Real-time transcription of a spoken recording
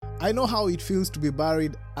I know how it feels to be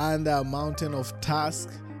buried under a mountain of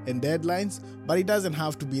tasks and deadlines, but it doesn't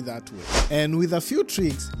have to be that way. And with a few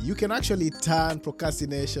tricks, you can actually turn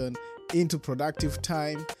procrastination into productive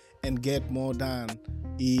time and get more done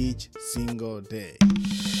each single day.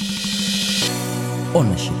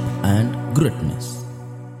 Ownership and greatness.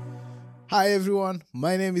 Hi everyone,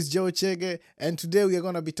 my name is Joe Chege, and today we are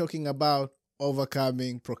going to be talking about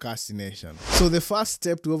overcoming procrastination. So the first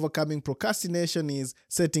step to overcoming procrastination is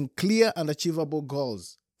setting clear and achievable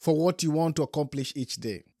goals for what you want to accomplish each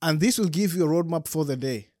day. And this will give you a roadmap for the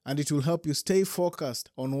day, and it will help you stay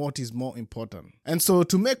focused on what is more important. And so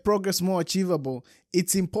to make progress more achievable,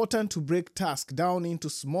 it's important to break tasks down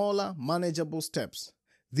into smaller, manageable steps.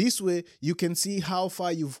 This way, you can see how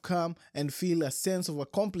far you've come and feel a sense of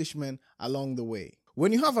accomplishment along the way.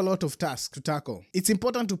 When you have a lot of tasks to tackle, it's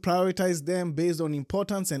important to prioritize them based on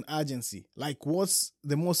importance and urgency. Like, what's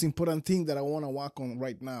the most important thing that I want to work on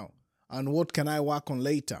right now? And what can I work on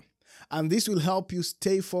later? And this will help you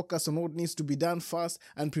stay focused on what needs to be done first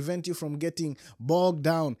and prevent you from getting bogged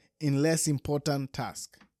down in less important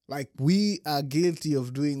tasks. Like, we are guilty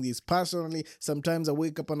of doing this. Personally, sometimes I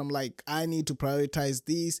wake up and I'm like, I need to prioritize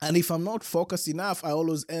this. And if I'm not focused enough, I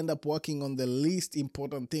always end up working on the least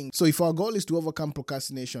important thing. So if our goal is to overcome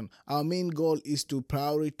procrastination, our main goal is to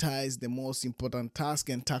prioritize the most important task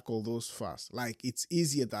and tackle those first. Like, it's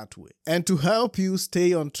easier that way. And to help you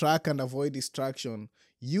stay on track and avoid distraction,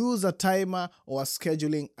 use a timer or a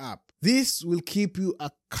scheduling app. This will keep you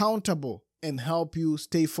accountable and help you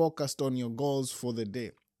stay focused on your goals for the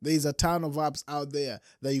day. There is a ton of apps out there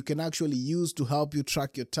that you can actually use to help you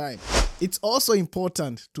track your time. It's also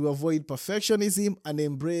important to avoid perfectionism and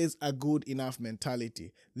embrace a good enough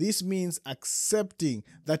mentality. This means accepting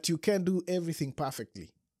that you can't do everything perfectly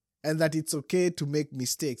and that it's okay to make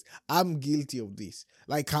mistakes. I'm guilty of this.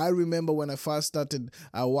 Like, I remember when I first started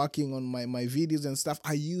working on my videos and stuff,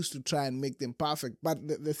 I used to try and make them perfect. But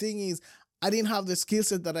the thing is, I didn't have the skill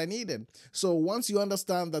set that I needed. So once you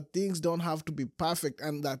understand that things don't have to be perfect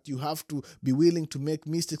and that you have to be willing to make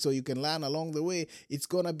mistakes so you can learn along the way, it's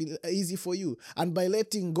going to be easy for you. And by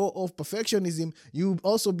letting go of perfectionism, you'll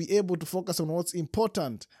also be able to focus on what's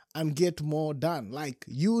important and get more done. Like,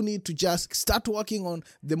 you need to just start working on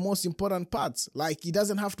the most important parts. Like, it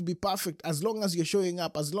doesn't have to be perfect. As long as you're showing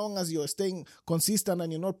up, as long as you're staying consistent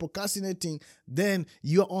and you're not procrastinating, then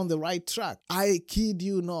you're on the right track. I kid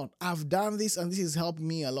you not. I've done this and this has helped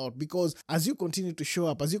me a lot, because as you continue to show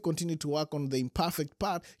up, as you continue to work on the imperfect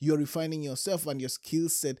part, you're refining yourself and your skill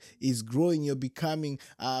set is growing. You're becoming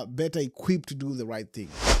better equipped to do the right thing.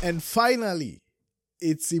 And finally,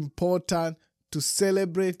 it's important to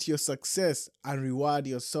celebrate your success and reward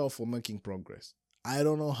yourself for making progress. I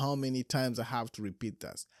don't know how many times I have to repeat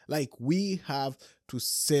that. Like, we have to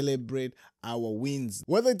celebrate our wins.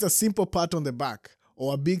 Whether it's a simple pat on the back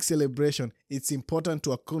or a big celebration, it's important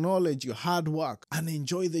to acknowledge your hard work and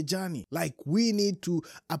enjoy the journey. Like, we need to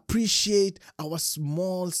appreciate our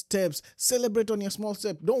small steps. Celebrate on your small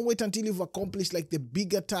step. Don't wait until you've accomplished like the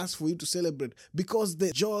bigger task for you to celebrate, because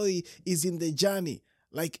the joy is in the journey.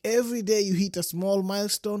 Like, every day you hit a small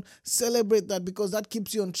milestone, celebrate that, because that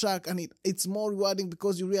keeps you on track, and it's more rewarding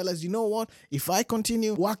because you realize, you know what, if I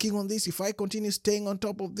continue working on this, if I continue staying on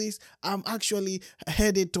top of this, I'm actually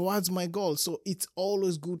headed towards my goal. So it's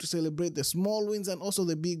always good to celebrate the small wins and also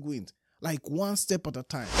the big wins, like one step at a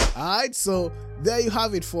time. Alright, so there you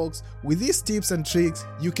have it, folks. With these tips and tricks,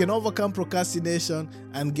 you can overcome procrastination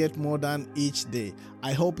and get more done each day.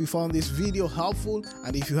 I hope you found this video helpful,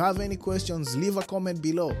 and if you have any questions, leave a comment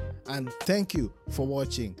below. And thank you for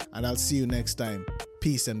watching, and I'll see you next time.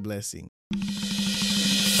 Peace and blessing.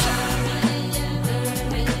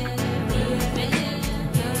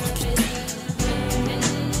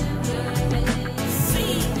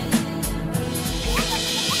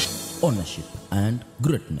 Ownership and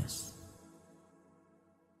greatness.